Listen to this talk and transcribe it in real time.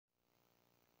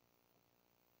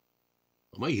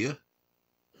Am I here?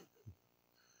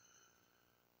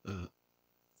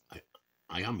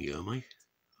 I am here, am I?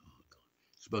 Oh, God.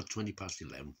 It's about 20 past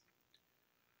 11.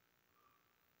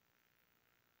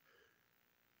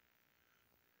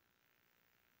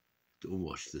 Don't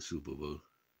watch the Super Bowl.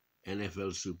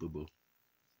 NFL Super Bowl.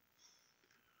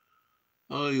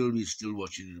 Oh, you'll be still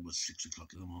watching it about 6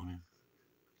 o'clock in the morning.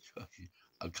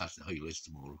 I'll catch the highlights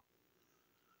tomorrow.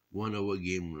 1 hour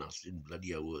game lasting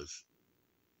bloody hours.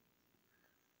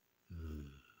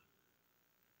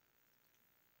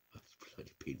 That's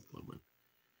bloody painful, man.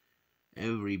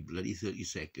 Every bloody 30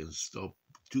 seconds, stop,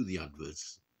 do the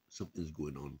adverts. Something's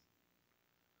going on.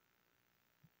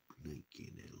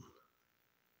 Blinking hell.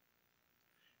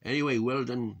 Anyway, well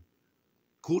done.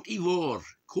 Côte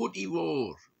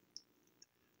d'Ivoire.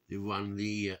 They won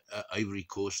the Ivory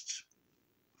Coast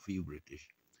for you British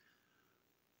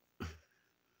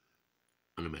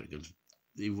and Americans.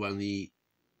 They won the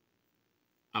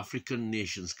African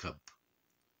Nations Cup,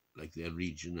 like their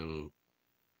regional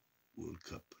World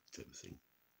Cup type of thing.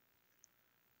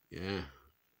 Yeah,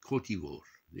 Côte d'Ivoire.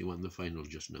 They won the final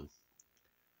just now.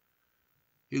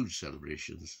 Huge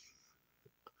celebrations,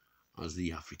 as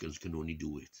the Africans can only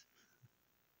do it.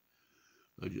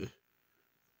 I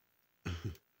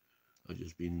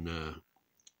just been on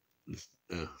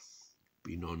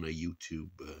a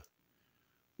YouTube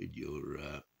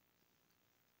video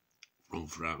from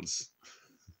France,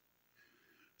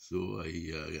 so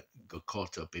I got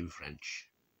caught up in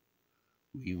French.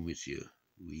 Oui, monsieur.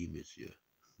 Oui, monsieur.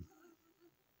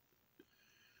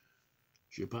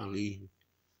 Je parle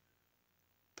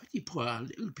petit pois,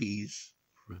 little peas,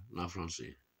 la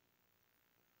français.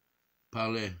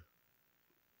 Parle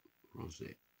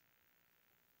français.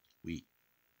 Oui.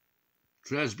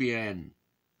 Très bien.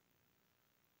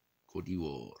 Côte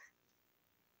d'Ivoire.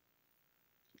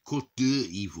 Côte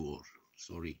d'Ivoire.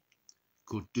 Sorry.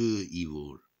 Côte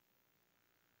d'Ivoire.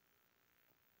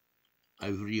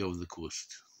 Ivory of the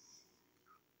Coast.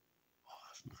 Oh,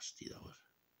 that's nasty, that was.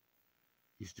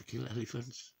 Used to kill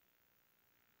elephants.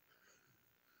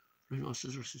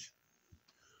 Rhinoceroses.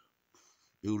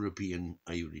 European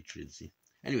ivory trade.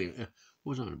 Anyway,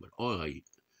 what was I on about? Oh, right.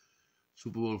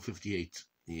 Super Bowl 58.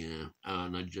 Yeah,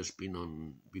 and I'd just been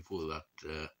on before that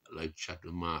live chat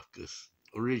with Marcus,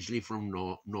 originally from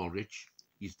Norwich,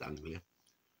 East Anglia,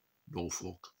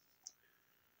 Norfolk.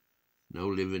 Now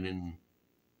living in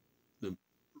the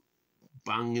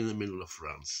bang in the middle of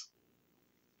France,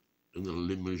 in the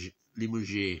Limoges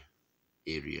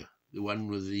area, the one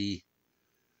with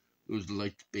those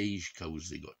light beige cows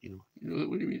they got. You know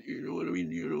what I mean. You know what I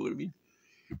mean. You know what I mean.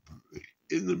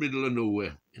 In the middle of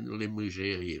nowhere, in the Limoges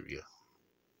area.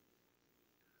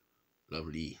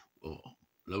 Lovely,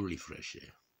 lovely fresh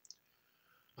air.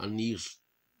 And he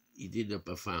did up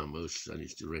a farmhouse and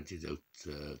used to rent it out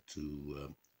to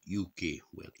UK,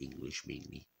 well, English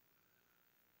mainly,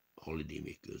 holiday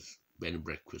makers, bed and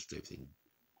breakfast type thing.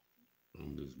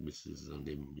 And his missus and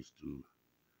him used to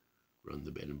run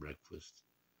the bed and breakfast.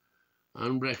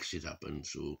 And Brexit happened,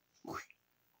 so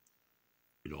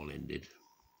it all ended.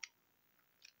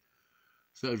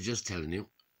 So I was just telling you,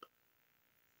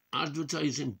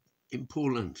 advertising in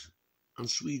Poland and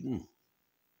Sweden,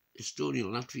 Estonia,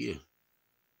 Latvia,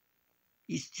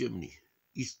 East Germany,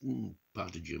 eastern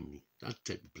part of Germany, that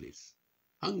type of place.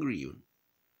 Hungary even.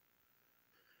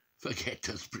 Forget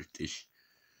us British.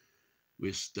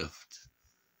 We're stuffed.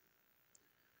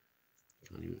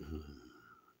 And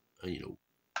you know,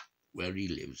 where he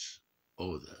lives,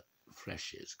 oh, the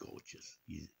fresh air is gorgeous.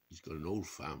 He's got an old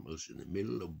farmhouse in the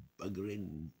middle of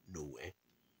buggering nowhere.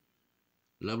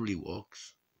 Lovely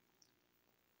walks.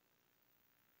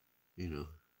 You know,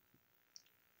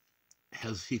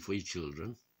 healthy for your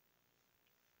children.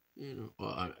 You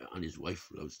know, and his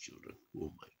wife loves children.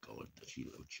 Oh my God, does she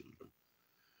love children?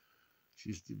 She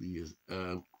used to be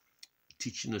a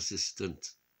teaching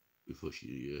assistant before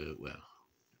she,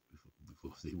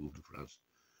 before they moved to France.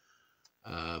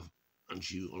 And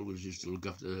she always used to look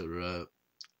after her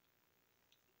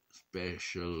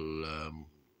special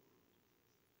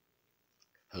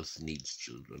health needs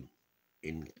children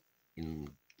in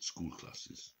school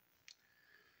classes.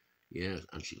 Yeah,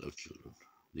 and she loved children.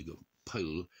 They got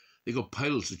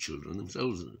piles of children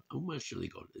themselves. How much have they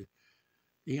got?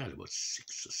 They had about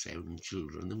 6 or 7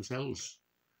 children themselves.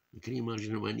 Can you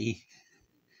imagine how many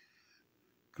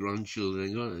grandchildren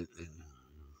they got?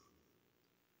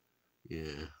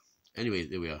 Yeah. Anyway,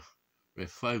 there we are. Right,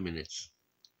 5 minutes.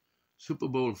 Super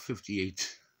Bowl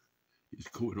 58 is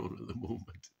going on at the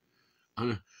moment,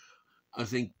 and I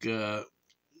think I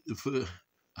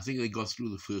think they got through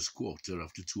the first quarter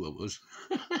after 2 hours.